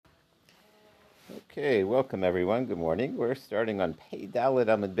Okay, welcome everyone. Good morning. We're starting on Pei Dalet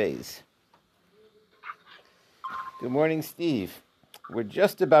Amud Beis. Good morning, Steve. We're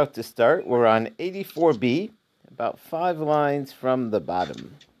just about to start. We're on 84b, about 5 lines from the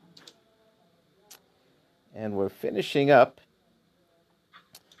bottom. And we're finishing up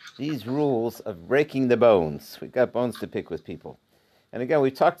these rules of breaking the bones. We've got bones to pick with people. And again,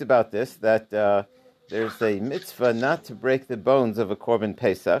 we talked about this, that there's a mitzvah not to break the bones of a Korban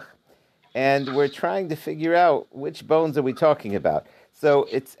Pesach. And we're trying to figure out which bones are we talking about. So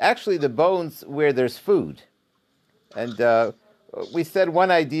it's actually the bones where there's food. And we said one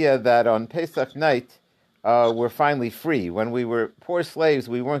idea that on Pesach night, we're finally free. When we were poor slaves,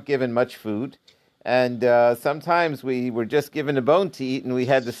 we weren't given much food. And sometimes we were just given a bone to eat, and we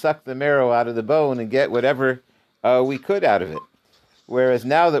had to suck the marrow out of the bone and get whatever we could out of it. Whereas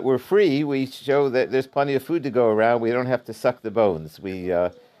now that we're free, we show that there's plenty of food to go around. We don't have to suck the bones.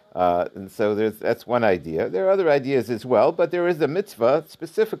 And so that's one idea. There are other ideas as well, but there is a mitzvah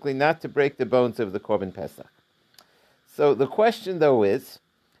specifically not to break the bones of the Korban Pesach. So the question, though, is,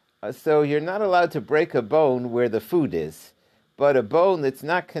 so you're not allowed to break a bone where the food is, but a bone that's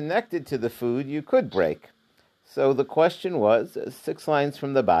not connected to the food you could break. So the question was, 6 lines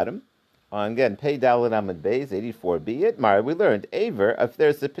from the bottom, on, again, Pei Dalet Amud Beis, 84b, Itmar, we learned, Aver, if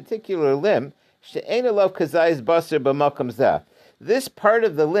there's a particular limb, she'ein alav kazayis basar b'makom zeh. This part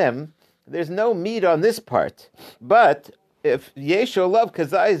of the limb, there's no meat on this part. But if yesho love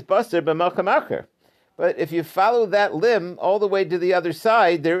kazayis basar b'malkam acher, but if you follow that limb all the way to the other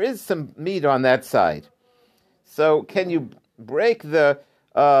side, there is some meat on that side. So can you break the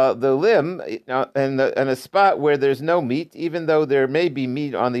limb in a spot where there's no meat, even though there may be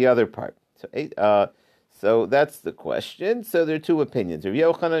meat on the other part? So that's the question. So there are 2 opinions. Rav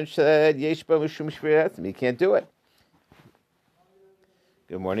Yochanan said yesh bo mishum shviras etzem. You can't do it.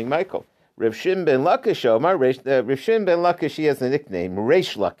 Good morning, Michael. Rav Shimon ben Lakish, Omar. Rav Shimon ben Lakish, he has a nickname,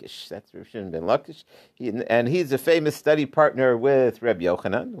 Reish Lakish. That's Rav Shimon ben Lakish. And he's a famous study partner with Reb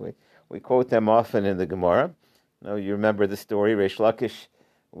Yochanan. We quote them often in the Gemara. You remember the story. Reish Lakish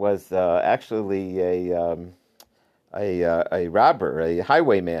was actually a robber, a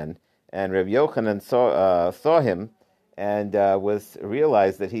highwayman. And Reb Yochanan saw him and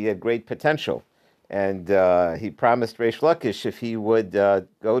realized that he had great potential. And he promised Reish Lakish if he would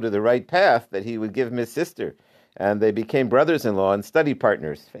go to the right path, that he would give him his sister. And they became brothers-in-law and study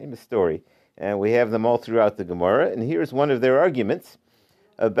partners. Famous story. And we have them all throughout the Gemara. And here's one of their arguments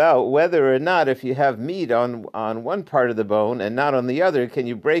about whether or not, if you have meat on one part of the bone and not on the other, can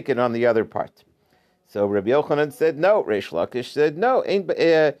you break it on the other part? So Rabbi Yochanan said no. Reish Lakish said no.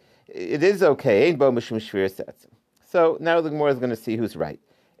 It is okay. Ein bo mishum shviras etzem. So now the Gemara is going to see who's right.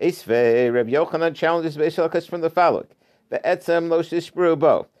 Esvei, Reb Yochanan challenges Reish Lakish from the following: "Ve'etzem lo shishbru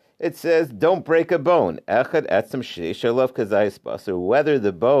bo." It says, "Don't break a bone." Echad etzem sheish alav kazayis basar. Whether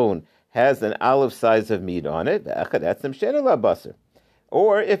the bone has an olive size of meat on it, ve'echad etzem she'ein alav basar,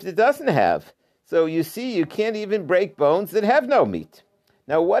 or if it doesn't have. So you see, you can't even break bones that have no meat.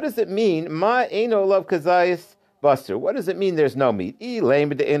 Now, what does it mean? Ma ein olav kazayis basar. What does it mean? There's no meat.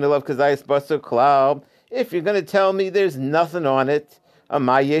 Elaim de'ein olav kazayis basar klal. If you're going to tell me there's nothing on it.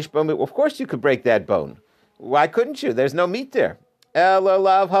 Of course you could break that bone. Why couldn't you? There's no meat there.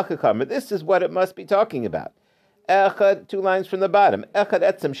 This is what it must be talking about. 2 lines from the bottom.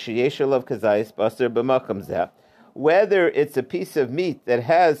 Whether it's a piece of meat that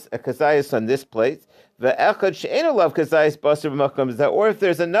has a kazayas on this place, or if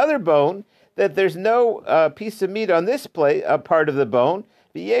there's another bone that there's no piece of meat on this part of the bone,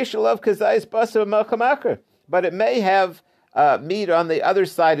 but it may have meat on the other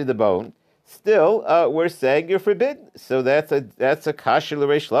side of the bone. Still, we're saying you're forbidden. So that's a kasha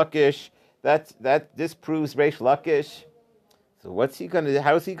l'Reish Lakish. That disproves Reish Lakish. So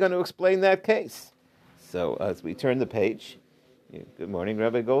how is he going to explain that case? So as we turn the page, good morning,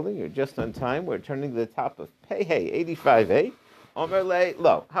 Rabbi Golding. You're just on time. We're turning to the top of Pei 85a. Omer le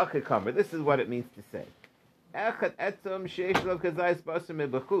lo hakakamer. This is what it means to say. Echad etzom sheish lo kazayis basar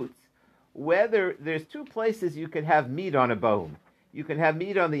mebachutz. Whether there's 2 places you can have meat on a bone. You can have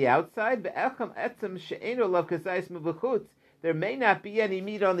meat on the outside, but there may not be any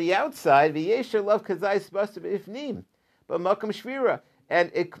meat on the outside, but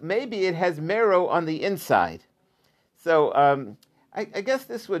and maybe it has marrow on the inside. So I guess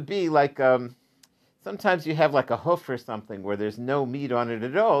this would be like, sometimes you have like a hoof or something where there's no meat on it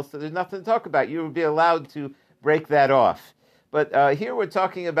at all, so there's nothing to talk about. You would be allowed to break that off. But here we're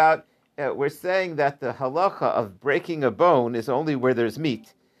talking about, we're saying that the halacha of breaking a bone is only where there's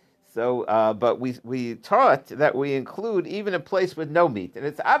meat. So, but we taught that we include even a place with no meat, and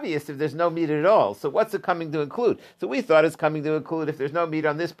it's obvious if there's no meat at all. So, what's it coming to include? So, we thought it's coming to include if there's no meat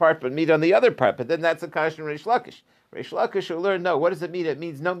on this part, but meat on the other part. But then that's a kasher Reish Lakish. Reish Lakish will learn no. What does it mean? It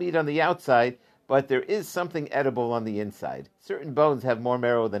means no meat on the outside, but there is something edible on the inside. Certain bones have more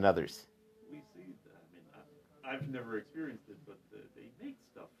marrow than others. We see that. I mean, I've never experienced it, but they make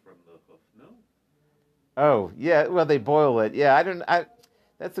stuff from the hoof. No. Oh yeah, well they boil it. Yeah,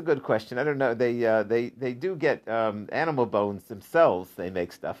 that's a good question. I don't know. They do get animal bones themselves. They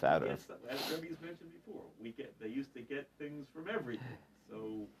make stuff out of. Yes, as Rebbe's mentioned before, they used to get things from everything.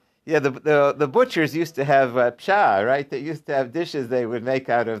 So. Yeah, the butchers used to have psha, right? They used to have dishes they would make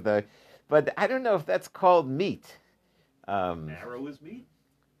out of the, but I don't know if that's called meat. Marrow is meat.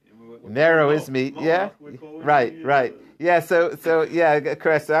 Marrow is meat. Yeah, right. Yeah, so yeah,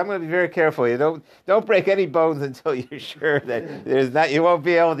 correct. So I'm going to be very careful. You don't break any bones until you're sure that there's not. You won't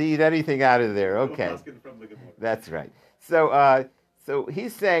be able to eat anything out of there. Okay, that's right. So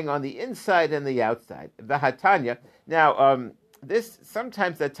he's saying on the inside and the outside. The Hatanya. Now, this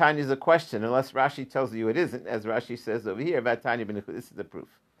sometimes that Tanya is a question, unless Rashi tells you it isn't, as Rashi says over here. Vatanya ben. This is the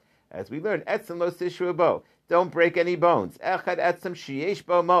proof. As we learned, etzem lo tishru bo. Don't break any bones. Echad etzem sheyesh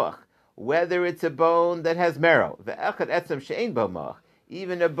bo moach. Whether it's a bone that has marrow, ve'echad etzem she'ein bo moach,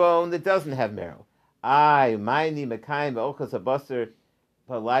 even a bone that doesn't have marrow. Mayni mekayim ve'ochas habaser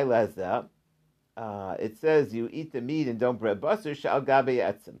palayla hazeh. It says you eat the meat and don't break basar shal gabe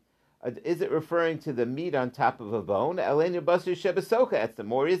etzem. Is it referring to the meat on top of a bone? Elenu basar shebesocha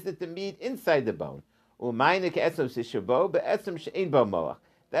etzem, or is it the meat inside the bone? Umaynik etzem sishabo be'etzem she'ein bo moach.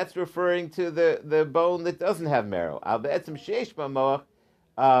 That's referring to the bone that doesn't have marrow. Al be'etzem she'esh bo moach.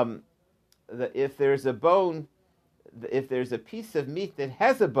 If there's a bone, if there's a piece of meat that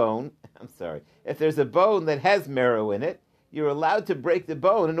has a bone, if there's a bone that has marrow in it, you're allowed to break the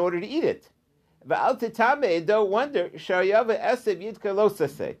bone in order to eat it. Don't wonder, this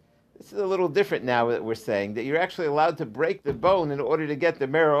is a little different now that we're saying, that you're actually allowed to break the bone in order to get the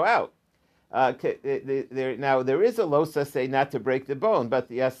marrow out. Now, there is a losa say not to break the bone, but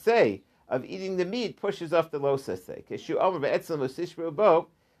the assay of eating the meat pushes off the losa say.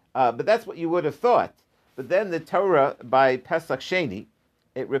 But that's what you would have thought. But then the Torah, by Pesach Sheni,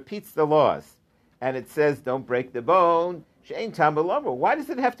 it repeats the laws. And it says, don't break the bone. Why does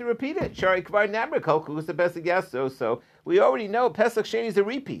it have to repeat it? So we already know Pesach Sheni is a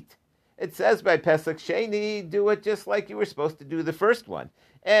repeat. It says by Pesach Sheni, do it just like you were supposed to do the first one.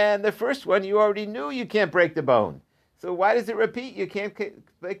 And the first one, you already knew you can't break the bone. So why does it repeat? You can't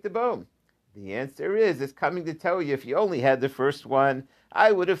break the bone. The answer is, it's coming to tell you, if you only had the first one,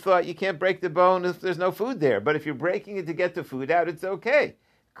 I would have thought you can't break the bone if there's no food there. But if you're breaking it to get the food out, it's okay.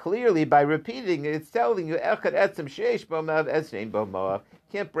 Clearly, by repeating it, it's telling you,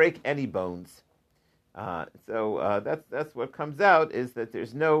 can't break any bones. So that's what comes out, is that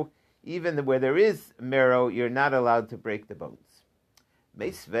there's no, even where there is marrow, you're not allowed to break the bones.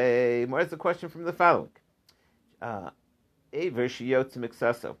 Meisvei, more is a question from the following.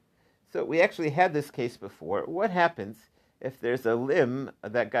 So we actually had this case before. What happens if there's a limb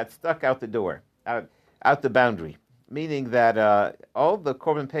that got stuck out the door, out the boundary? Meaning that all the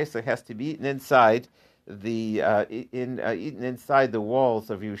Korban Pesach has to be eaten inside eaten inside the walls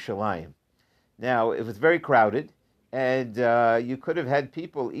of Yerushalayim. Now, it was very crowded, and you could have had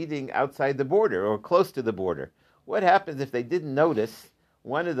people eating outside the border or close to the border. What happens if they didn't notice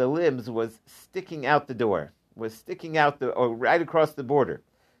one of the limbs was sticking out the door, or right across the border?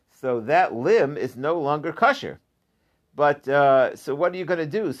 So that limb is no longer kosher. But so what are you going to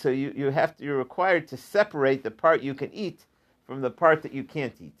do? So you're required to separate the part you can eat from the part that you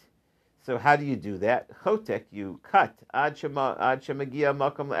can't eat. So how do you do that? Chotek, you cut ad shemagia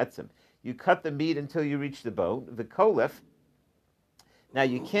makom le'etzem. You cut the meat until you reach the bone. The kolef. Now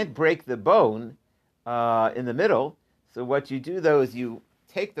you can't break the bone in the middle. So what you do though is you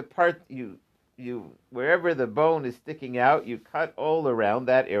take the part you wherever the bone is sticking out, you cut all around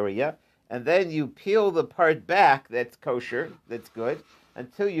that area. And then you peel the part back that's kosher, that's good,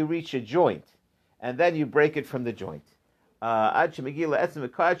 until you reach a joint. And then you break it from the joint. Until you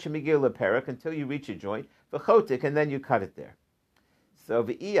reach a joint. And then you cut it there. So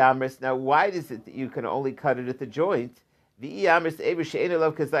now why is it that you can only cut it at the joint?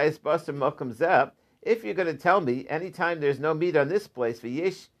 If you're going to tell me, anytime there's no meat on this place,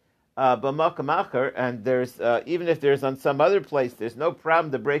 and there's even if there's on some other place, there's no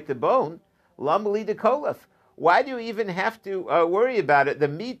problem to break the bone. Lamali de kolaf. Why do you even have to worry about it? The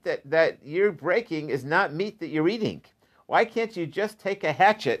meat that you're breaking is not meat that you're eating. Why can't you just take a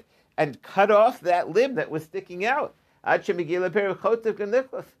hatchet and cut off that limb that was sticking out?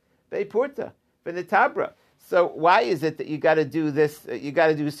 beipurta, v'netabra. So why is it that you got to do this? You got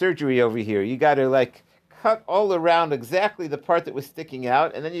to do surgery over here. You got to like cut all around exactly the part that was sticking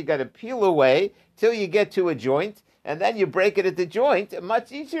out, and then you got to peel away till you get to a joint, and then you break it at the joint. A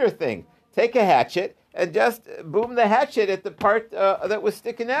much easier thing. Take a hatchet and just boom the hatchet at the part that was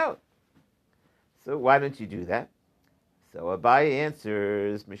sticking out. So why don't you do that? So Abaye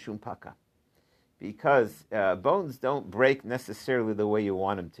answers mishum paka, because bones don't break necessarily the way you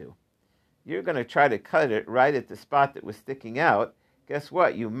want them to. You're going to try to cut it right at the spot that was sticking out. Guess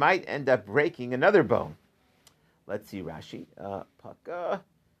what? You might end up breaking another bone. Let's see, Rashi. Paka.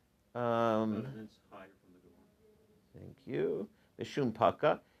 Thank you. Mishum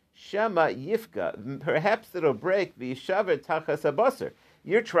paka. Shema yifka. Perhaps it'll break v'yishaver tachas habasar.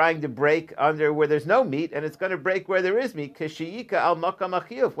 You're trying to break under where there's no meat, and it's going to break where there is meat. Kashiyika al makam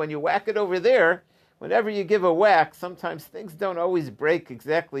achiyuf. When you whack it over there, whenever you give a whack, sometimes things don't always break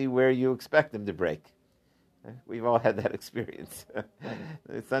exactly where you expect them to break. We've all had that experience.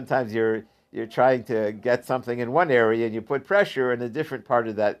 Sometimes you're trying to get something in one area, and you put pressure, and a different part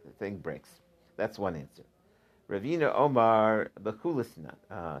of that thing breaks. That's one answer. Ravina Omar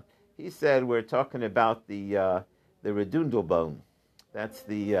Bakulisna. He said we're talking about the redundal bone. That's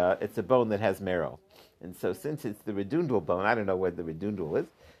it's a bone that has marrow, and so since it's the redundal bone, I don't know what the redundal is,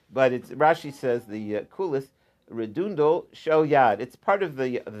 but Rashi says the kulis redundal show yad. It's part of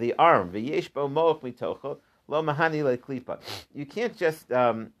the arm. V'yesh bo moach mitocho lo mahani leklipa. You can't just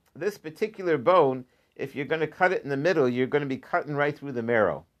this particular bone. If you're going to cut it in the middle, you're going to be cutting right through the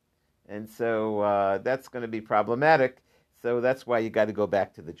marrow. And so that's going to be problematic. So that's why you got to go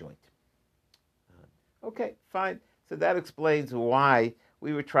back to the joint. Okay, fine. So that explains why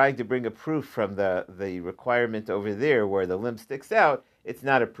we were trying to bring a proof from the requirement over there where the limb sticks out. It's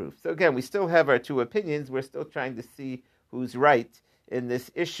not a proof. So again, we still have our two opinions. We're still trying to see who's right in this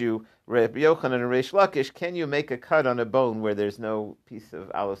issue. Reb Yochanan and Reish Lakish, can you make a cut on a bone where there's no piece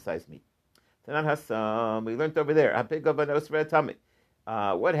of olive-sized meat? Tanan Hassam, we learned over there.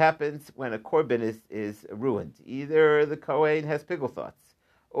 What happens when a korban is ruined? Either the Kohen has pigul thoughts,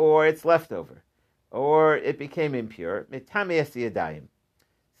 or it's leftover, or it became impure.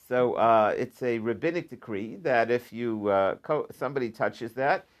 So it's a rabbinic decree that if somebody touches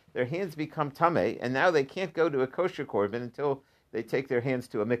that, their hands become tameh, and now they can't go to a kosher korban until they take their hands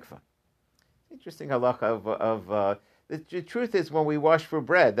to a mikvah. Interesting halacha of the truth is when we wash for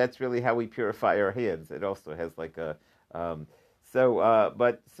bread, that's really how we purify our hands. It also has like a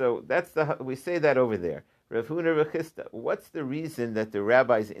so that's we say that over there. Rav Huna Rechista, what's the reason that the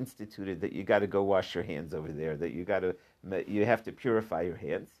rabbis instituted that you got to go wash your hands over there? That you have to purify your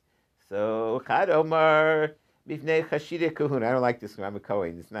hands. So Chad Omar Mifnei Chashire Kuhun. I don't like this one. I'm a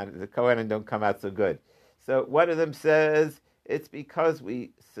Kohen. It's not the Kohen don't come out so good. So one of them says it's because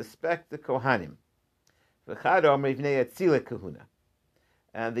we suspect the Kohanim. V'chad Omar Mifnei Atzile Kuhuna.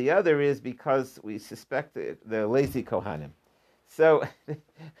 And the other is because we suspect the lazy Kohanim. So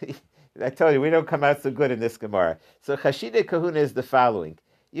I told you, we don't come out so good in this Gemara. So Chashide Kahuna is the following.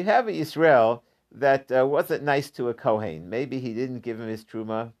 You have a Yisrael that wasn't nice to a Kohen. Maybe he didn't give him his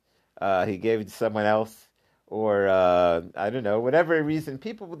truma. He gave it to someone else. Or, I don't know, whatever reason.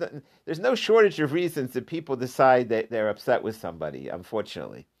 There's no shortage of reasons that people decide that they're upset with somebody,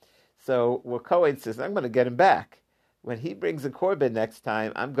 unfortunately. So Kohen says, I'm going to get him back. When he brings a korban next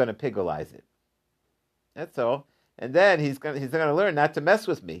time, I'm going to pigulize it. That's all. And then he's going to learn not to mess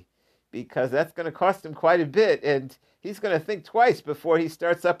with me, because that's going to cost him quite a bit, and he's going to think twice before he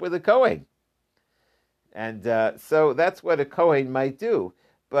starts up with a Kohen. And so that's what a Kohen might do.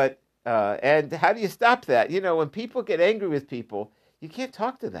 But and how do you stop that? When people get angry with people, you can't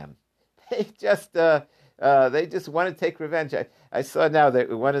talk to them. They just want to take revenge. I saw now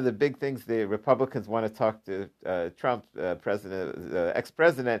that one of the big things the Republicans want to talk to Trump,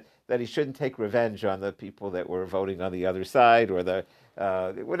 ex-president, that he shouldn't take revenge on the people that were voting on the other side or the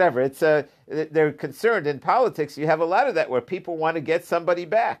whatever. It's they're concerned in politics. You have a lot of that where people want to get somebody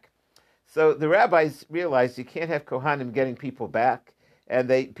back. So the rabbis realized you can't have Kohanim getting people back,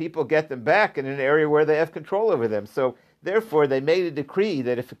 and people get them back in an area where they have control over them. So therefore, they made a decree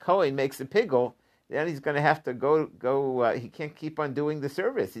that if a Kohen makes a pigul, then he's going to have to go. He can't keep on doing the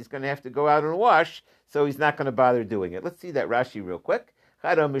service. He's going to have to go out and wash, so he's not going to bother doing it. Let's see that Rashi real quick.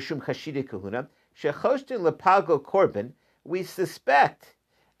 We suspect.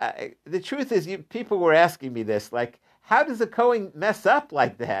 The truth is, people were asking me this, like, how does a Kohen mess up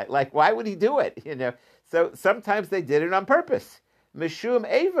like that? Like, why would he do it? So sometimes they did it on purpose. Mishum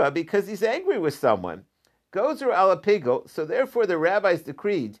Eva, because he's angry with someone. Gozer ala pigul. So therefore, the rabbis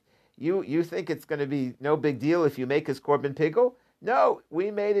decreed. You think it's going to be no big deal if you make his korban pigul? No,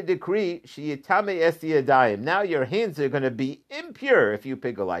 we made a decree. Sheyitame esti yadayim. Now your hands are going to be impure if you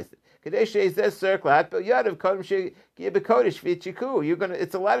pigolize it. You're gonna.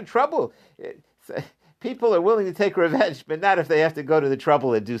 It's a lot of trouble. People are willing to take revenge, but not if they have to go to the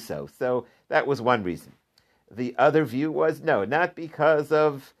trouble and do so. So that was one reason. The other view was no, not because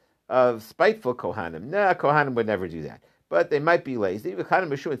of spiteful Kohanim. No, Kohanim would never do that. But they might be lazy.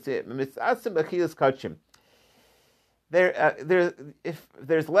 If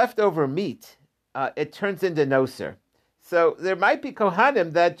there's leftover meat, it turns into noser. So there might be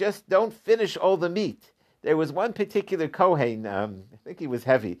Kohanim that just don't finish all the meat. There was one particular Kohen, I think he was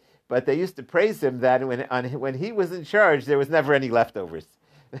heavy, but they used to praise him that when he was in charge, there was never any leftovers.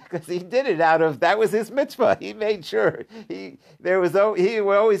 Because he did it that was his mitzvah. He made sure he would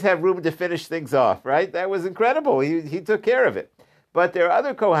always have room to finish things off, right? That was incredible. He took care of it. But there are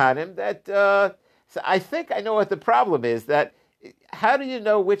other Kohanim that, so I think I know what the problem is, that how do you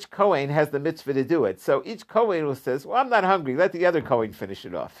know which Kohen has the mitzvah to do it? So each Kohen says, well, I'm not hungry, let the other Kohen finish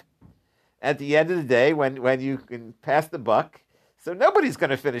it off. At the end of the day, when you can pass the buck, so nobody's going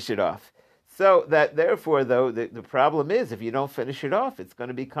to finish it off. So that therefore, though, the problem is if you don't finish it off, it's going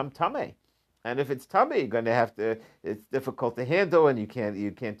to become tameh. And if it's tameh, you're going to have to. It's difficult to handle, and you can't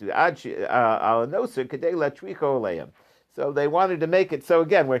do al noser kadei latricho aleim. So they wanted to make it. So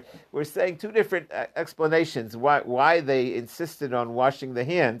again, we're saying two different explanations why they insisted on washing the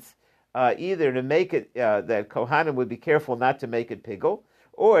hands, either to make it that Kohanim would be careful not to make it pigul,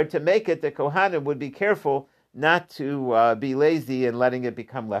 or to make it that Kohanim would be careful not to be lazy and letting it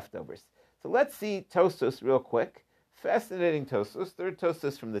become leftovers. So let's see Tosfos real quick. Fascinating Tosfos, third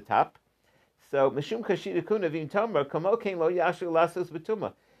Tosfos from the top. So Mishum Kashidakuna Vim Tomer Kamokein Lo Yashu Lasos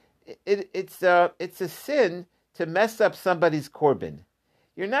Betuma. It's a sin to mess up somebody's korban.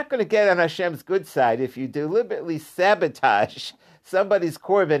 You're not going to get on Hashem's good side if you deliberately sabotage somebody's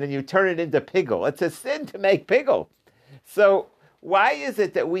korban and you turn it into pigul. It's a sin to make pigul. So why is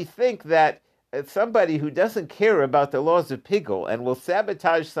it that we think that somebody who doesn't care about the laws of pigul and will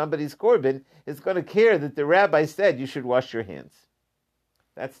sabotage somebody's korban is going to care that the rabbi said you should wash your hands?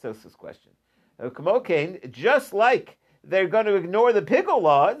 That's Tosfos' question. Just like they're going to ignore the pigul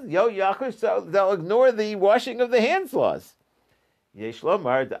laws, so they'll ignore the washing of the hands laws. He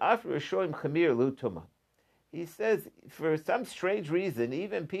says, for some strange reason,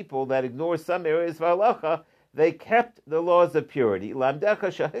 even people that ignore some areas of halacha, they kept the laws of purity. It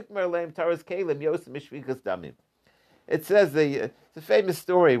says it's a famous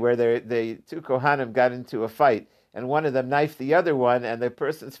story where the two Kohanim got into a fight, and one of them knifed the other one, and the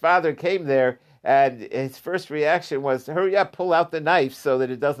person's father came there, and his first reaction was, hurry up, pull out the knife so that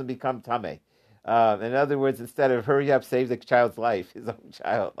it doesn't become tameh. In other words, instead of hurry up, save the child's life, his own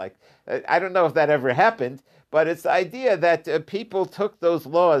child. I don't know if that ever happened, but it's the idea that people took those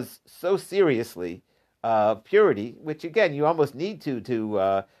laws so seriously, purity, which again you almost need to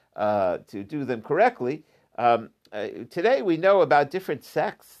do them correctly. Today we know about different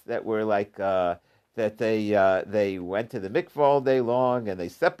sects that were that they went to the mikvah all day long and they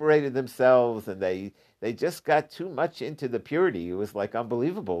separated themselves and they just got too much into the purity. It was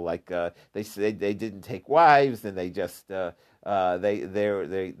unbelievable. They said they didn't take wives and they just they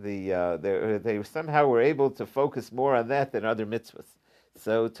somehow were able to focus more on that than other mitzvahs.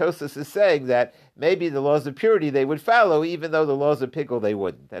 So Tosfos is saying that maybe the laws of purity they would follow, even though the laws of pigul they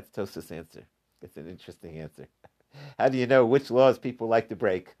wouldn't. That's Tosfos' answer. It's an interesting answer. How do you know which laws people like to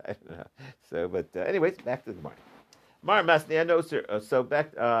break? I don't know. So, but anyways, back to the Gemara. Mar Masni, I know, sir. So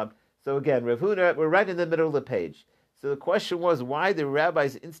again, Rav Huna, we're right in the middle of the page. So the question was why the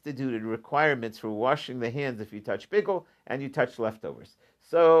rabbis instituted requirements for washing the hands if you touch pigul and you touch leftovers.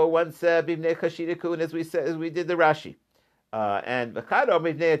 So one said b'vnei chashidikun, as we did the Rashi. And Bechado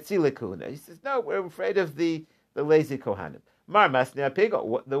Mivnei Atzilikuna. He says, no, we're afraid of the lazy Kohanim. Mar Masnei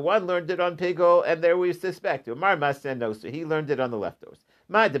Pigul. The one learned it on Pigul, and there we suspect. Mar Masnei Noser. He learned it on the leftovers.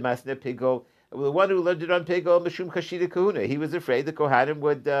 Ma de Masnei Pigul. The one who learned it on Pigul, Mishum Chashida Kahuna. He was afraid the Kohanim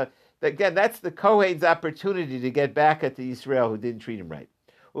would. Again, that's the Kohen's opportunity to get back at the Yisrael who didn't treat him right.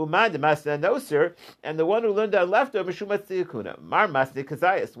 Uma de Masnei Noser. And the one who learned on leftover, Mishum Atzilikuna. Mar Masnei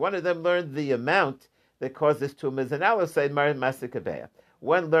Kazayas. One of them learned the amount that causes tumah is an aleph size, mar masikabeya.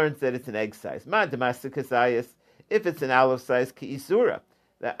 One learns that it's an egg size. Ma demastikazayas, if it's an aleph size, ki isura.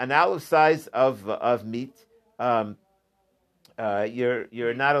 An aleph size of meat, you're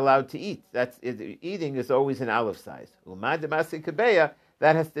not allowed to eat. Eating is always an aleph size. Uma demasikabeya,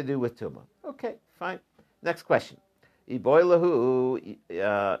 that has to do with tumah. Okay, fine. Next question. Iboilahu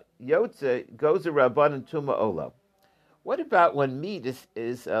yotze goes a rabban and tumah olo. What about when meat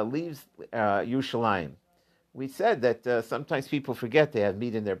leaves Yerushalayim? we said that sometimes people forget they have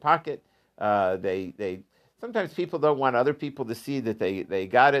meat in their pocket. They sometimes people don't want other people to see that they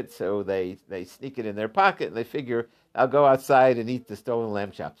got it, so they sneak it in their pocket and they figure I'll go outside and eat the stolen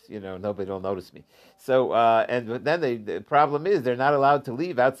lamb chops. Nobody will notice me. So and then the problem is they're not allowed to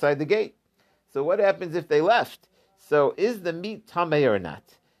leave outside the gate. So what happens if they left? So is the meat tameh or not?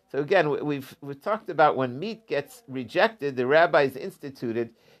 So again, we've talked about when meat gets rejected, the rabbis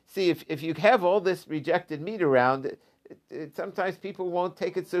instituted. See, if you have all this rejected meat around, sometimes people won't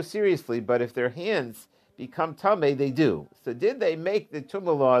take it so seriously. But if their hands become tameh, they do. So did they make the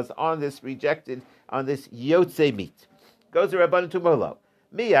tumah laws on this rejected, on this yotze meat? Gozer rabbanan tumah lo.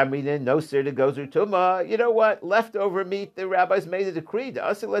 Me, I mean, no sir to gozer tumah. You know what? Leftover meat, the rabbis made a decree to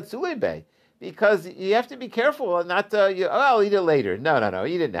us let sulebe. Because you have to be careful not to, I'll eat it later. No,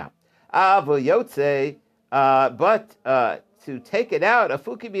 eat it now. Yotze, but to take it out,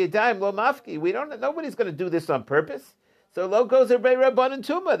 afuki b'yadayim lo mafki. Nobody's going to do this on purpose. So lo gozer bei rabbanan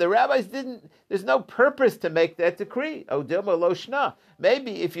tumah. The rabbis there's no purpose to make that decree. Odilma lo shna.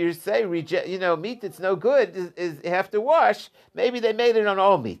 Maybe if you say, meat that's no good is have to wash, maybe they made it on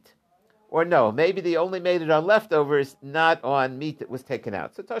all meat. Or no, maybe they only made it on leftovers, not on meat that was taken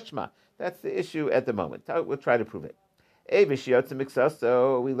out. So toshma. That's the issue at the moment. We'll try to prove it.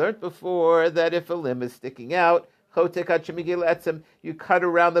 So we learned before that if a limb is sticking out, you cut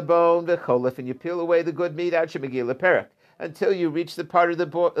around the bone, and you peel away the good meat out until you reach the part of the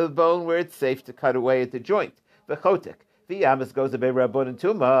bone where it's safe to cut away at the joint. Goes and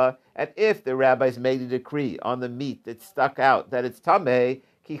if the rabbis made a decree on the meat that stuck out that it's tameh,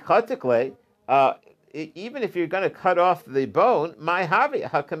 even if you're going to cut off the bone,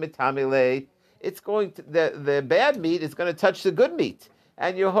 it's going to the bad meat is going to touch the good meat,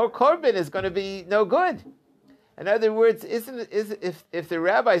 and your whole korban is going to be no good. In other words, if the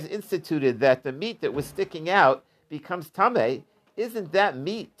rabbis instituted that the meat that was sticking out becomes tameh, isn't that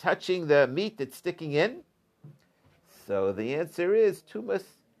meat touching the meat that's sticking in? So the answer is tumas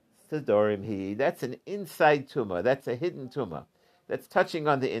sedorim he. That's an inside tumah. That's a hidden tumah. That's touching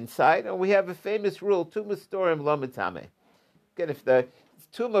on the inside, and we have a famous rule: tumah storim lo mitame. Again, if the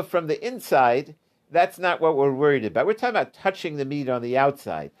tumah from the inside, that's not what we're worried about. We're talking about touching the meat on the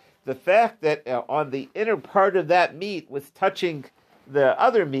outside. The fact that on the inner part of that meat was touching the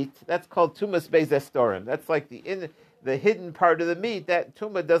other meat, that's called tumas bezestorim. That's like the hidden part of the meat. That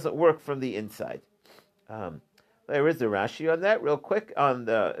tumah doesn't work from the inside. There is a Rashi on that, real quick. On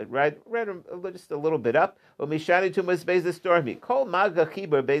the read just a little bit up. Umishani tumas bezestorim. Kol maga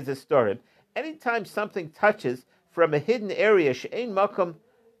chibur bezestorim. Anytime something touches from a hidden area, she'ein makom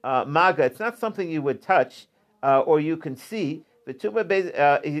maga, it's not something you would touch or you can see. The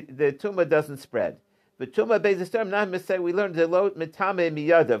tumah doesn't spread. The tumah bezestorim. Not misay. We learned the lo mitame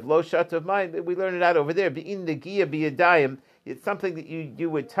miyadav lo shat of mine. We learned it out over there. Bein negia biyadayim. It's something that you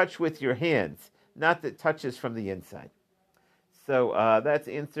would touch with your hands, not that touches from the inside. So that's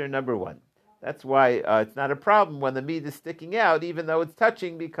answer number one. That's why it's not a problem when the meat is sticking out, even though it's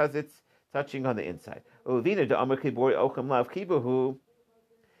touching, because it's touching on the inside. Ravina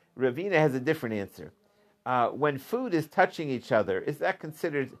has a different answer. When food is touching each other, is that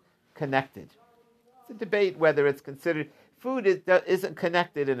considered connected? It's a debate whether it's considered. Food isn't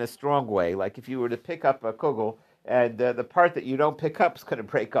connected in a strong way. Like if you were to pick up a kugel, and the part that you don't pick up is going to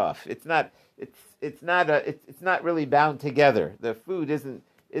break off. It's not really bound together. The food isn't.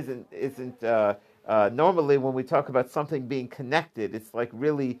 Normally, when we talk about something being connected, it's like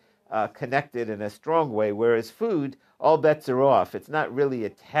really connected in a strong way. Whereas food, all bets are off. It's not really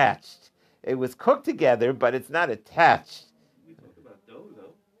attached. It was cooked together, but it's not attached. We talk about dough,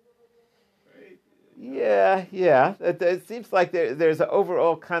 though, right? Yeah. It seems like there's an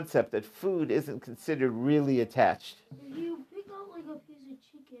overall concept that food isn't considered really attached. If you pick out like a piece of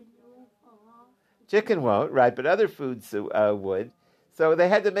chicken, it won't fall off. Chicken won't, right? But other foods would. So they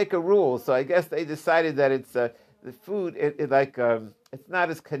had to make a rule. So I guess they decided that it's the food. It's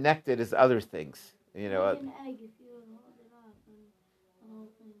not as connected as other things. Like an egg, if you hold it up, and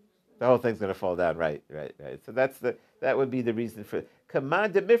the whole thing's going to fall down. Right. So that would be the reason for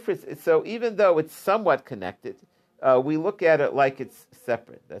command de mifris. So even though it's somewhat connected, we look at it like it's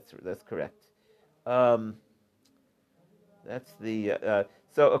separate. That's correct. That's the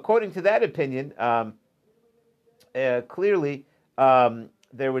so according to that opinion, clearly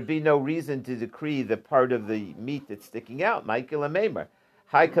there would be no reason to decree the part of the meat that's sticking out. Michael Amemar,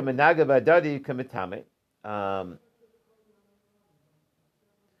 Hai kamanaga badadi kamitame.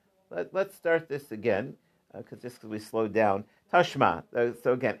 Let's start this again, because we slowed down. Tashma.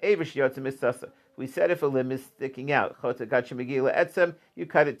 So again, Avish Yotzim Misasa. We said if a limb is sticking out, Chota Gacha Megila Etzem, you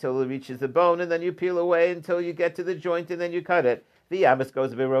cut it till it reaches the bone, and then you peel away until you get to the joint, and then you cut it. The Yamas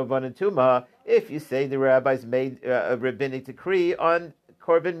goes Rabban and Tuma. If you say the rabbis made a rabbinic decree on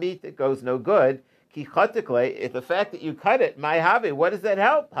korban meat that goes no good, Ki Chotikle, if the fact that you cut it, my have, what does that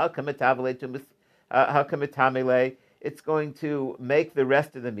help? How come it's going to make the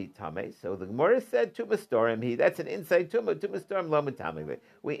rest of the meat tame. So the Gemara said tumastorim. That's an inside tuma. Tumastorim lo metamele.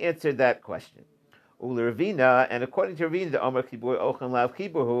 We answered that question. Ula Ravina, and according to Ravina, the Omer Chibur Ochan Lav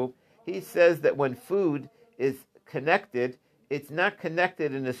Chiburhu, he says that when food is connected, it's not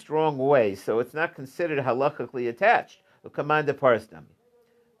connected in a strong way, so it's not considered halachically attached. Commanda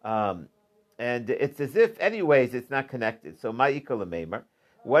parsnami. And it's as if, anyways, it's not connected. So ma'ikol meimer.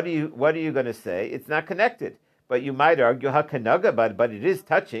 What are you going to say? It's not connected. But you might argue, hakanaga, but it is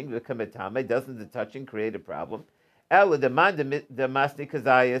touching. The kametame, doesn't the touching create a problem? El demand the masni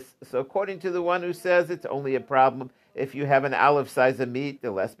kazayas. So according to the one who says it's only a problem if you have an olive size of meat,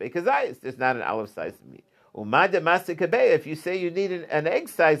 the less kazayas. There's not an olive size of meat. Umad the masni kabeya. If you say you need an egg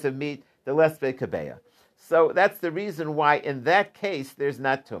size of meat, the less kabeya. So that's the reason why in that case there's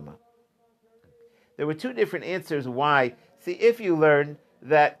not tuma. There were two different answers why. See, if you learn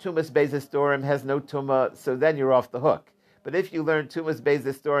that Tumas Bezistorim has no Tuma, so then you're off the hook. But if you learn Tumas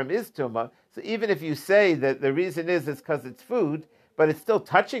Bezistorim is Tuma, so even if you say that the reason is because it's food, but it's still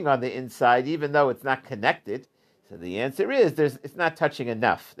touching on the inside, even though it's not connected, so the answer is it's not touching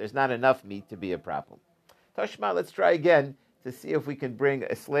enough. There's not enough meat to be a problem. Toshma, let's try again to see if we can bring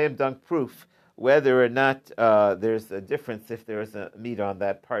a slam dunk proof whether or not there's a difference if there is a meat on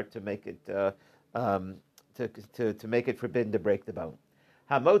that part to make it to make it forbidden to break the bone.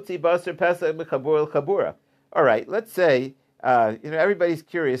 Hamotzi basar pesach mechabur chabura. All right, let's say everybody's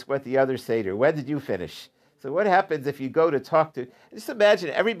curious what the other seder. When did you finish? So what happens if you go to talk to? Just imagine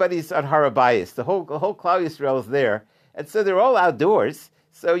everybody's on Harabayas. The whole Klal Yisrael is there, and so they're all outdoors.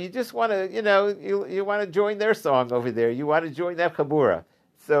 So you just want to you want to join their song over there. You want to join that chabura.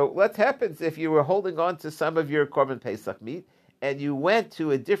 So what happens if you were holding on to some of your korban pesach meat and you went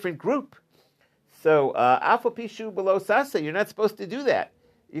to a different group? So afal pishu below sasa, you're not supposed to do that,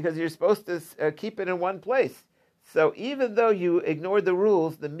 because you're supposed to keep it in one place. So even though you ignored the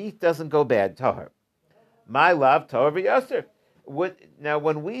rules, the meat doesn't go bad. Tahar. My love, tahar v'yaser. Now,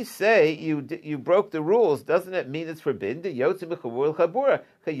 when we say you broke the rules, doesn't it mean it's forbidden? It's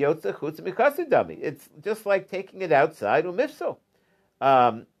just like taking it outside, umifso.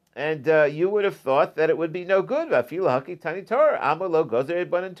 And you would have thought that it would be no good.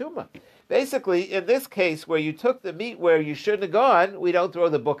 Basically, in this case, where you took the meat where you shouldn't have gone, we don't throw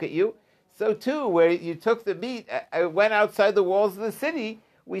the book at you. So too, where you took the meat, went outside the walls of the city,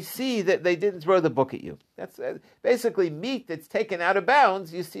 we see that they didn't throw the book at you. That's basically meat that's taken out of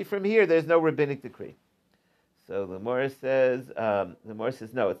bounds. You see from here, there's no rabbinic decree. So the Gemara says, no,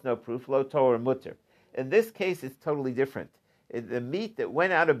 it's no proof. Lo Torah mutter. In this case, it's totally different. The meat that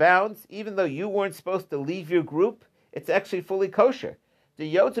went out of bounds, even though you weren't supposed to leave your group, it's actually fully kosher.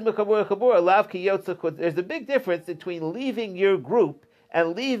 There's a big difference between leaving your group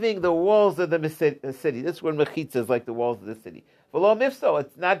and leaving the walls of the city. This is where mechitza is like the walls of the city. V'lo mifso,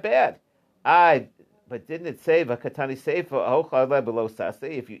 it's not bad. But didn't it say v'katani seifa below sase?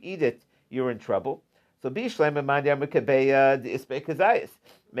 If you eat it, you're in trouble. So bishlem emandia mekabeya d'isbei kazayis.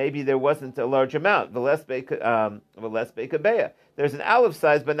 Maybe there wasn't a large amount. V'les beikabeya. There's an olive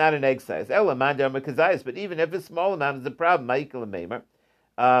size, but not an egg size. Ela mandia mekazayis. But even if a small amount is a problem, ma'ikal meimer.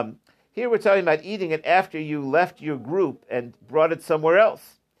 Here we're talking about eating it after you left your group and brought it somewhere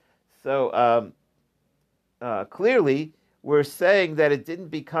else. So clearly, we're saying that it didn't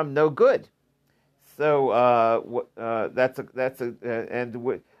become no good. So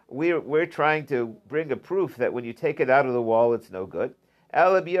we're trying to bring a proof that when you take it out of the wall, it's no good.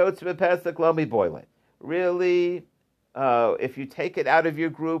 Really, if you take it out of your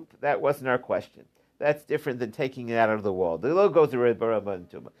group, that wasn't our question. That's different than taking it out of the wall. The logo goes to Rabbanan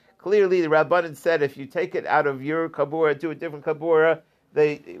Tuma. Clearly, the Rabbanan said if you take it out of your kabura to a different kabura,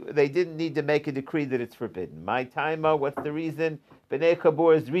 they didn't need to make a decree that it's forbidden. My taima, what's the reason? B'nei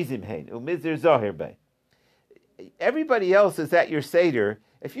kabura is rizimhein umizir zahir bay. Everybody else is at your seder.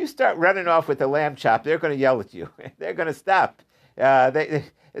 If you start running off with the lamb chop, they're going to yell at you. They're going to stop. At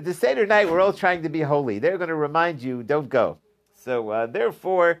the seder night, we're all trying to be holy. They're going to remind you, don't go. So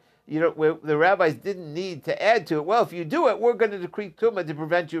therefore, the rabbis didn't need to add to it. Well, if you do it, we're going to decree tumah to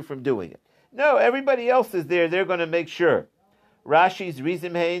prevent you from doing it. No, everybody else is there. They're going to make sure. Rashi's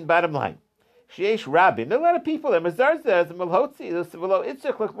Rizim Hain, bottom line. Sheesh Rabbi. There are a lot of people there.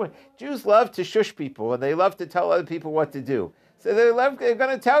 Jews love to shush people, and they love to tell other people what to do. So they're going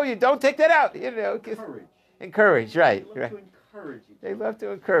to tell you, don't take that out. Encourage, right. They love to encourage each They other. love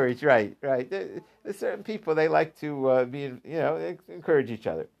to encourage, right. There's certain people, they like to they encourage each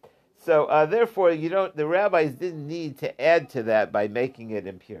other. So therefore, the rabbis didn't need to add to that by making it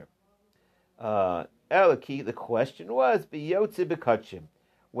impure. Eliki, the question was, biyotze bekachim.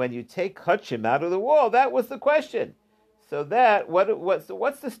 When you take kachim out of the wall, that was the question. So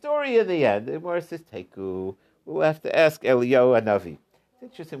what's the story in the end? The Gemara says, teku. We'll have to ask Eliyahu Hanavi. It's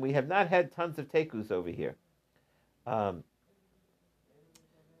interesting, we have not had tons of tekus over here. So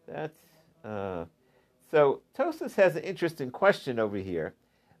Tosfos has an interesting question over here.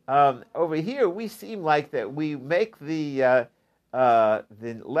 Over here, we seem like that we make the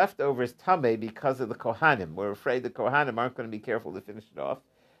leftovers tameh because of the Kohanim. We're afraid the Kohanim aren't going to be careful to finish it off.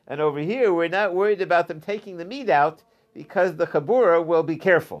 And over here, we're not worried about them taking the meat out because the Chabura will be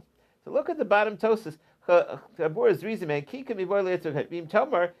careful. So look at the bottom Tosfos. Chabura's reason, man, the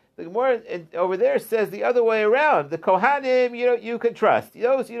Gemara over there says the other way around. The Kohanim, you can trust.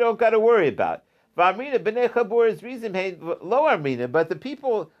 Those you don't got to worry about. V'amrina b'nei Chabura's reason, lo amrina, but the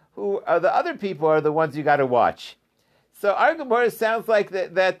people who are the other people are the ones you got to watch. So our Gemara sounds like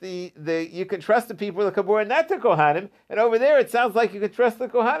that the you can trust the people of the Chabura, not the Kohanim, and over there it sounds like you can trust the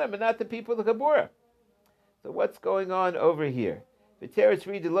Kohanim and not the people of the Chabura. So what's going on over here? The Teretz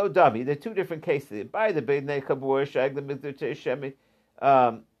read the low dummy. There are two different cases. By the Bnei Chabura, Shag the Mizdur Shemi.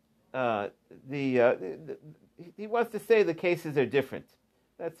 He wants to say the cases are different.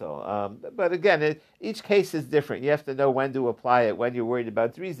 That's all. But again, each case is different. You have to know when to apply it, when you're worried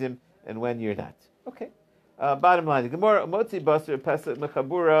about Drizim, and when you're not. Okay. Bottom line, the Gemara Motzi Basar Pesach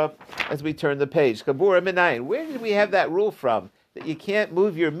Mechabura. As we turn the page, Chabura Minayin. Where did we have that rule from? That you can't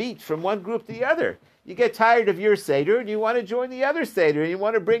move your meat from one group to the other. You get tired of your Seder and you want to join the other Seder and you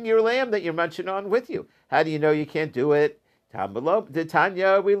want to bring your lamb that you're munching on with you. How do you know you can't do it?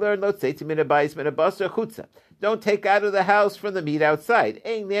 Tanya, we learn, don't take out of the house from the meat outside.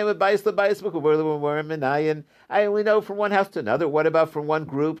 I only know from one house to another. What about from one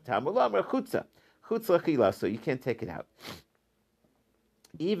group? So you can't take it out.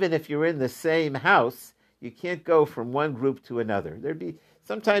 Even if you're in the same house, you can't go from one group to another.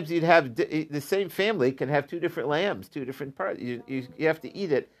 Sometimes you'd have the same family can have two different lambs, two different parts. You have to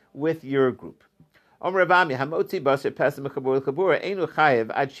eat it with your group. It's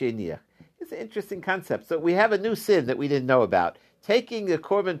an interesting concept. So we have a new sin that we didn't know about. Taking the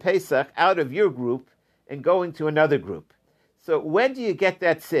Korban Pesach out of your group and going to another group. So when do you get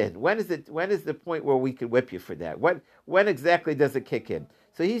that sin? When is the point where we could whip you for that? When exactly does it kick in?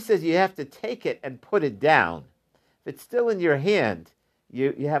 So he says you have to take it and put it down. If it's still in your hand,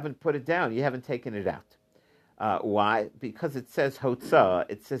 you haven't put it down. You haven't taken it out. Why? Because it says hotzah.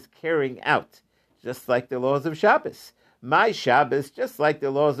 It says carrying out, just like the laws of Shabbos. My Shabbos, just like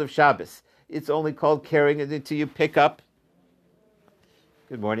the laws of Shabbos. It's only called carrying it until you pick up.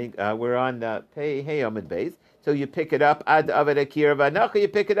 Good morning. We're on Pei Hayomid Beis. So you pick it up, ad avad akir v'anacha, you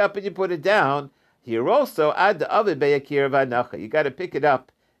pick it up and you put it down. Here also, ad avad be'akir v'anacha. You got to pick it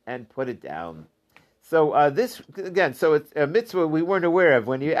up and put it down. So this, again, so it's a mitzvah we weren't aware of.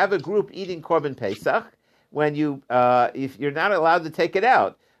 When you have a group eating Korban Pesach, if you're not allowed to take it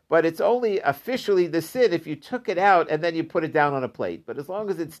out, but it's only officially the sin if you took it out and then you put it down on a plate. But as long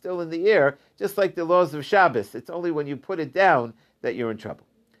as it's still in the air, just like the laws of Shabbos, it's only when you put it down that you're in trouble.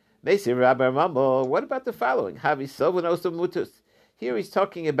 What about the following? Here he's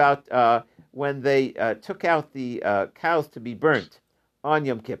talking about when they took out the cows to be burnt on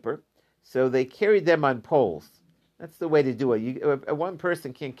Yom Kippur. So they carried them on poles. That's the way to do it. One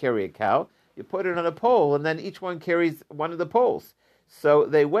person can't carry a cow. You put it on a pole, and then each one carries one of the poles. So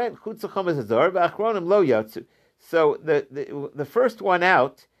they went, so the first one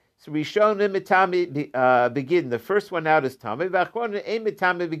out, so Rishonim mitami begin. The first one out is Tami. V'achronim ein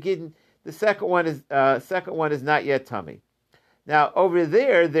mitami begin. The second one is not yet Tami. Now over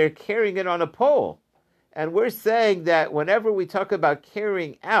there, they're carrying it on a pole, and we're saying that whenever we talk about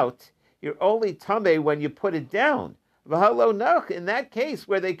carrying out, you're only Tami when you put it down. V'halo nach. In that case,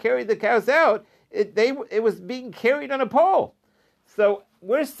 where they carried the cows out, it was being carried on a pole. So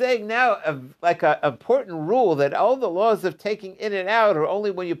we're saying now, like an important rule, that all the laws of taking in and out are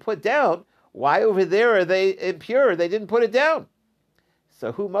only when you put down. Why over there are they impure? They didn't put it down.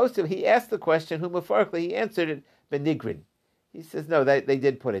 So he asked the question, he answered it, benigrin. He says, no, they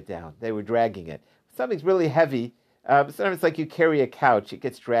did put it down. They were dragging it. Something's really heavy. Sometimes it's like you carry a couch. It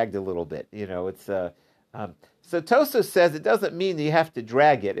gets dragged a little bit. So Tosfos says it doesn't mean that you have to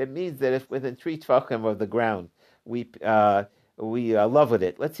drag it. It means that if within 3 tvachim of the ground, we level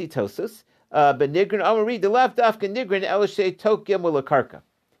it. Let's see Tosfos. Benigrin Amari, the left Dafka Nigrin Elishay Tokim Karka.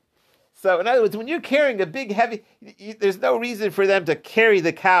 So, in other words, when you're carrying a big, heavy, there's no reason for them to carry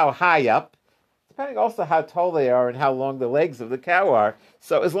the cow high up, depending also how tall they are and how long the legs of the cow are.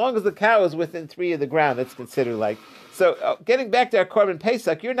 So, as long as the cow is within 3 of the ground, it's considered like. So, getting back to our Korban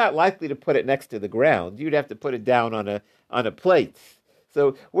Pesach, you're not likely to put it next to the ground. You'd have to put it down on a plate.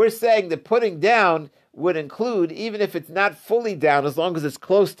 So, we're saying that putting down would include, even if it's not fully down, as long as it's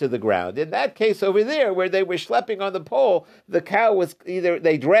close to the ground. In that case over there, where they were schlepping on the pole, the cow was either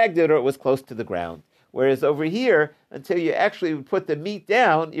they dragged it or it was close to the ground. Whereas over here, until you actually put the meat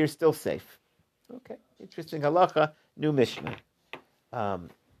down, you're still safe. Okay, interesting halacha, new Mishnah.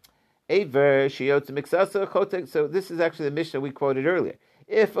 Aver shiyotza miksasa chotek. So this is actually the Mishnah we quoted earlier.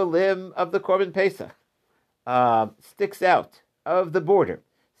 If a limb of the Korban Pesach sticks out of the border,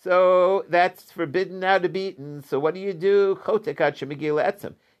 so that's forbidden now to be eaten. So what do? Chotek ad shemigila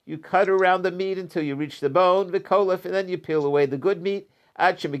etzem. You cut around the meat until you reach the bone, v'kolef, and then you peel away the good meat,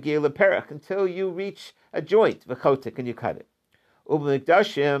 ad shemigila perach, until you reach a joint, v'chotek, and you cut it.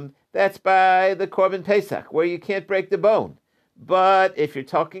 Ub'mikdashim, that's by the Korban Pesach, where you can't break the bone. But if you're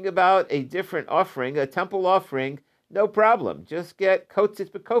talking about a different offering, a temple offering, no problem. Just get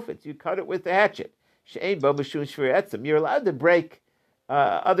kotzitz b'kofitz. You cut it with the hatchet. She'ein bo mishum shvir etzem. You're allowed to break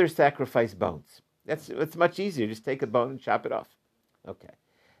other sacrifice bones. It's much easier. Just take a bone and chop it off. Okay.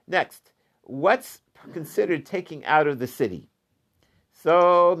 Next, what's considered taking out of the city?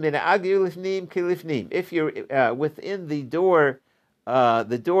 So, if you're within the door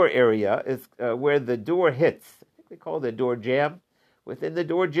area is where the door hits. I think they call it the door jamb. Within the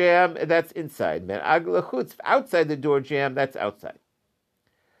door jamb, that's inside. Outside the door jamb, that's outside.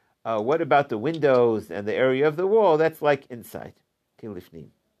 What about the windows and the area of the wall? That's like inside.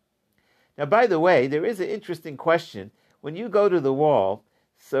 Now, by the way, there is an interesting question. When you go to the wall,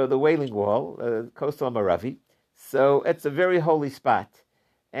 so the Wailing Wall, Kosel Maravi, so it's a very holy spot.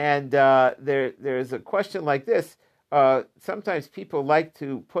 And there's a question like this. Sometimes people like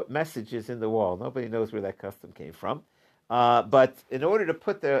to put messages in the wall. Nobody knows where that custom came from. But in order to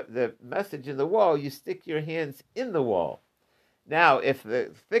put the message in the wall, you stick your hands in the wall. Now, if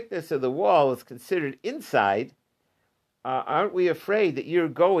the thickness of the wall is considered inside, aren't we afraid that you're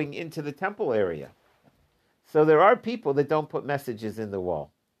going into the temple area? So there are people that don't put messages in the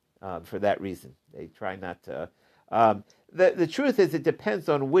wall for that reason. They try not to. The truth is, it depends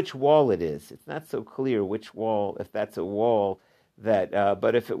on which wall it is. It's not so clear which wall, if that's a wall that,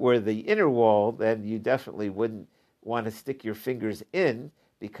 but if it were the inner wall, then you definitely wouldn't want to stick your fingers in,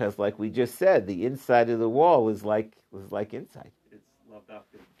 because like we just said, the inside of the wall is like inside. It's loved up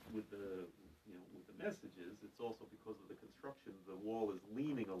with the messages. It's also because of the construction, the wall is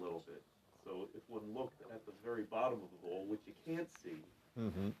leaning a little bit. So if one looked at the very bottom of the wall, which you can't see,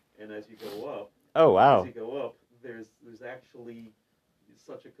 and as you go up, there's actually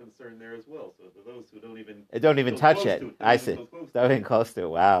such a concern there as well. So for those who don't even touch it, I see. Don't even close to it.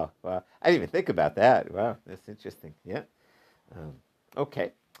 Wow. I didn't even think about that. Wow, that's interesting. Yeah.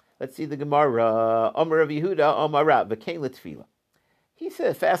 Okay. Let's see the Gemara. Omer of Yehuda, Omer Rab, V'kein l'tefila. He said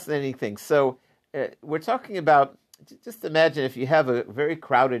a fascinating thing. So we're talking about, just imagine if you have a very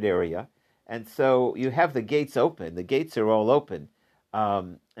crowded area, and so you have the gates open. The gates are all open.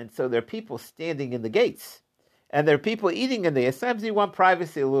 And so there are people standing in the gates. And there are people eating in there. Sometimes you want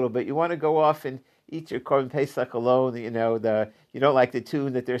privacy a little bit. You want to go off and eat your Korban Pesach alone. You don't like the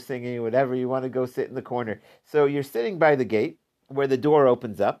tune that they're singing or whatever. You want to go sit in the corner. So you're sitting by the gate where the door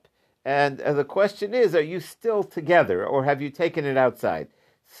opens up. And the question is, are you still together or have you taken it outside?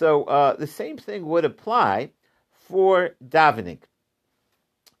 So the same thing would apply for davening.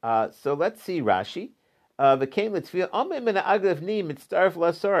 So let's see Rashi. If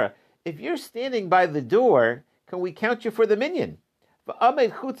you're standing by the door, can we count you for the minyan?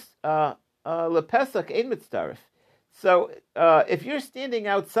 So if you're standing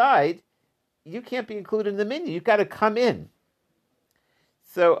outside, you can't be included in the minyan. You've got to come in.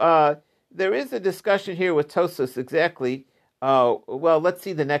 So there is a discussion here with Tosfos exactly. Well, let's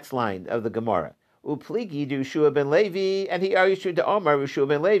see the next line of the Gemara. Upligi du Yeshua ben Levi, and he Yeshua de Omar Yeshua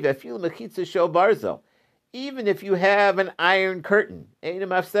ben Levi. Afil mechitza shel barzel. Even if you have an iron curtain, it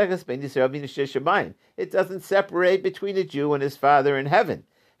doesn't separate between a Jew and his father in heaven.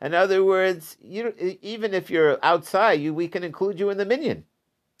 In other words, even if you're outside, we can include you in the minyan.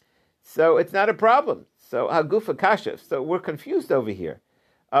 So it's not a problem. So hagufa kashif. So we're confused over here.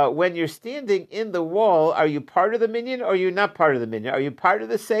 When you're standing in the wall, are you part of the minyan or are you not part of the minyan? Are you part of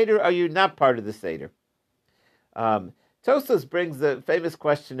the Seder or are you not part of the Seder? Tosfos brings the famous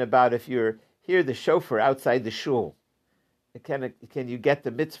question about if you're hear the shofar outside the shul. can you get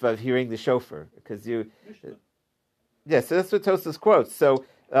the mitzvah of hearing the shofar? Because Mishnah. yeah, so that's what Tosfos quotes. So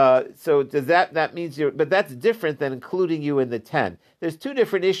does that means but that's different than including you in the 10. There's two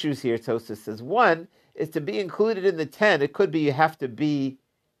different issues here, Tosfos says. One is to be included in the 10, it could be you have to be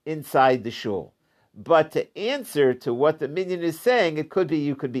inside the shul. But to answer to what the minyan is saying, it could be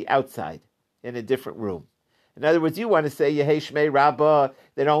you could be outside in a different room. In other words, you want to say Yehei Shmei Rabbah,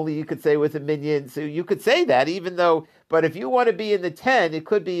 then only you could say with a minyan. So you could say that, even though, but if you want to be in the 10, it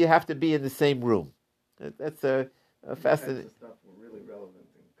could be you have to be in the same room. That's a fascinating. These stuff were really relevant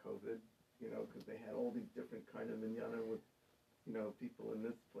in COVID, because they had all these different kind of minyanim with, people in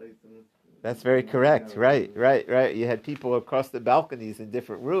this place and this. That's very correct. Right. You had people across the balconies in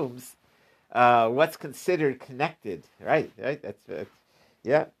different rooms. What's considered connected? Right. That's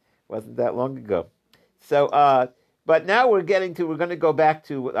wasn't that long ago. So, but now we're going to go back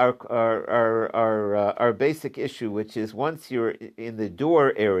to our basic issue, which is once you're in the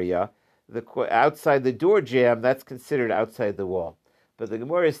door area, outside the door jamb, that's considered outside the wall. But the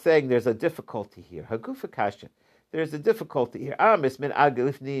Gemara is saying there's a difficulty here. Hagufa kasha. There's a difficulty here.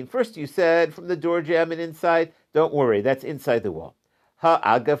 First you said from the door jamb and inside, don't worry, that's inside the wall.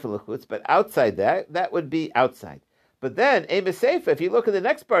 But outside that would be outside. But then, if you look at the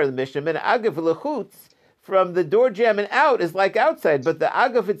next part of the Mishnah, from the door jamb and out is like outside, but the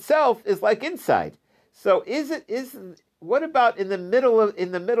agav itself is like inside. So what about in the middle of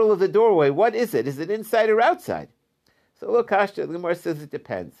the doorway? What is it? Is it inside or outside? So look, the Gemara says it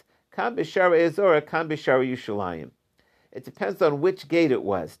depends. Kam b'shara Ezora, kam b'shara Yushalayim. It depends on which gate it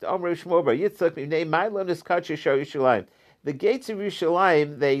was. The gates of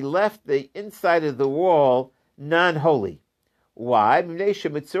Yerushalayim, they left the inside of the wall non-holy. Why? The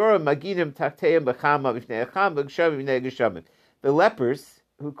lepers,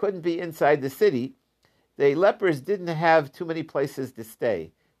 who couldn't be inside the city, the lepers didn't have too many places to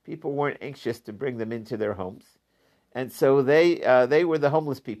stay. People weren't anxious to bring them into their homes. And so they were the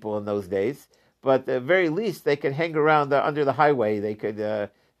homeless people in those days. But at the very least, they could hang around under the highway. They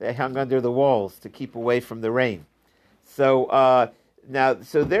hung under the walls to keep away from the rain. So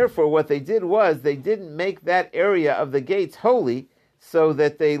therefore, what they did was they didn't make that area of the gates holy, so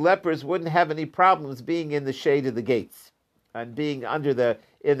that the lepers wouldn't have any problems being in the shade of the gates and being in the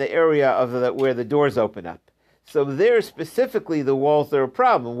area of where the doors open up. So there specifically, the walls are a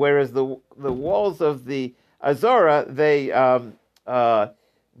problem. Whereas the walls of the Azora, they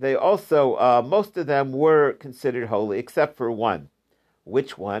also most of them were considered holy, except for one.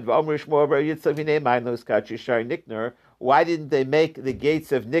 Which one? Why didn't they make the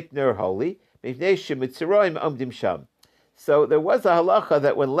gates of Nikner holy? So there was a halacha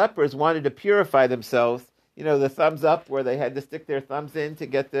that when lepers wanted to purify themselves, the thumbs up where they had to stick their thumbs in to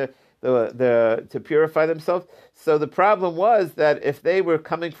get to purify themselves. So the problem was that if they were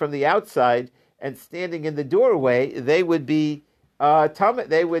coming from the outside and standing in the doorway, they would be if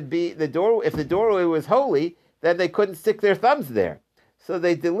the doorway was holy, then they couldn't stick their thumbs there. So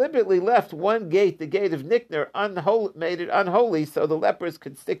they deliberately left one gate, the gate of Nikner, made it unholy, so the lepers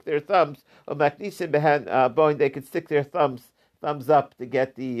could stick their thumbs, or Maknisim behan bone, they could stick their thumbs up to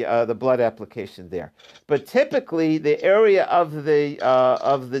get the blood application there. But typically, the area of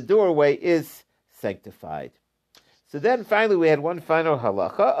the doorway is sanctified. So then finally we had one final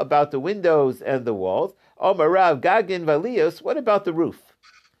halacha about the windows and the walls. Omarav Gagin Valios, what about the roof?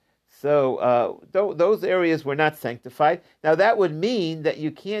 So those areas were not sanctified. Now that would mean that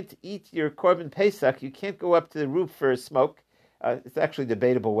you can't eat your Korban Pesach, you can't go up to the roof for a smoke. It's actually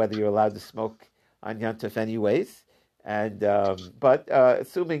debatable whether you're allowed to smoke on Yom Tov anyways. But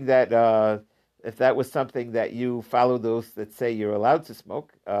assuming that if that was something that you follow those that say you're allowed to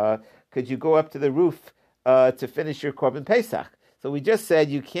smoke, could you go up to the roof to finish your Korban Pesach? So we just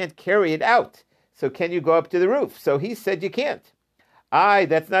said you can't carry it out. So can you go up to the roof? So he said you can't.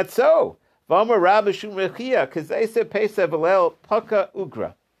 That's not so. He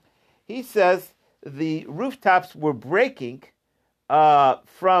says the rooftops were breaking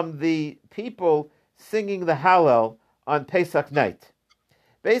from the people singing the Hallel on Pesach night.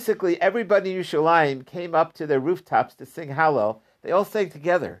 Basically, everybody in Yerushalayim came up to their rooftops to sing Hallel. They all sang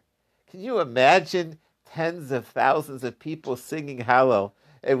together. Can you imagine tens of thousands of people singing Hallel?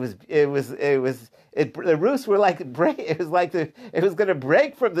 The roofs were like break. It was going to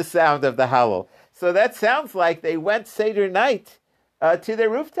break from the sound of the Hallel. So that sounds like they went Seder night to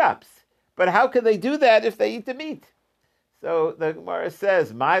their rooftops. But how could they do that if they eat the meat? So the Gemara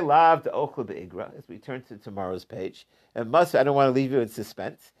says, "My lav to ochel be'igra." As we turn to tomorrow's page, I don't want to leave you in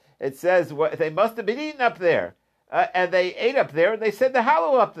suspense. It says they must have been eaten up there, and they ate up there, and they said the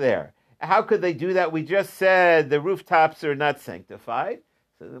Hallel up there. how could they do that? We just said the rooftops are not sanctified.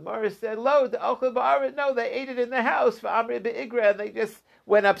 So the Gemara said, "Lo, the ochel ba'aret." No, they ate it in the house for Amri be'igra, and they just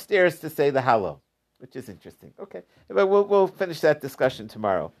went upstairs to say the Hallel, which is interesting. Okay, but we'll finish that discussion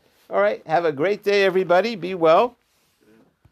tomorrow. All right, have a great day, everybody. Be well.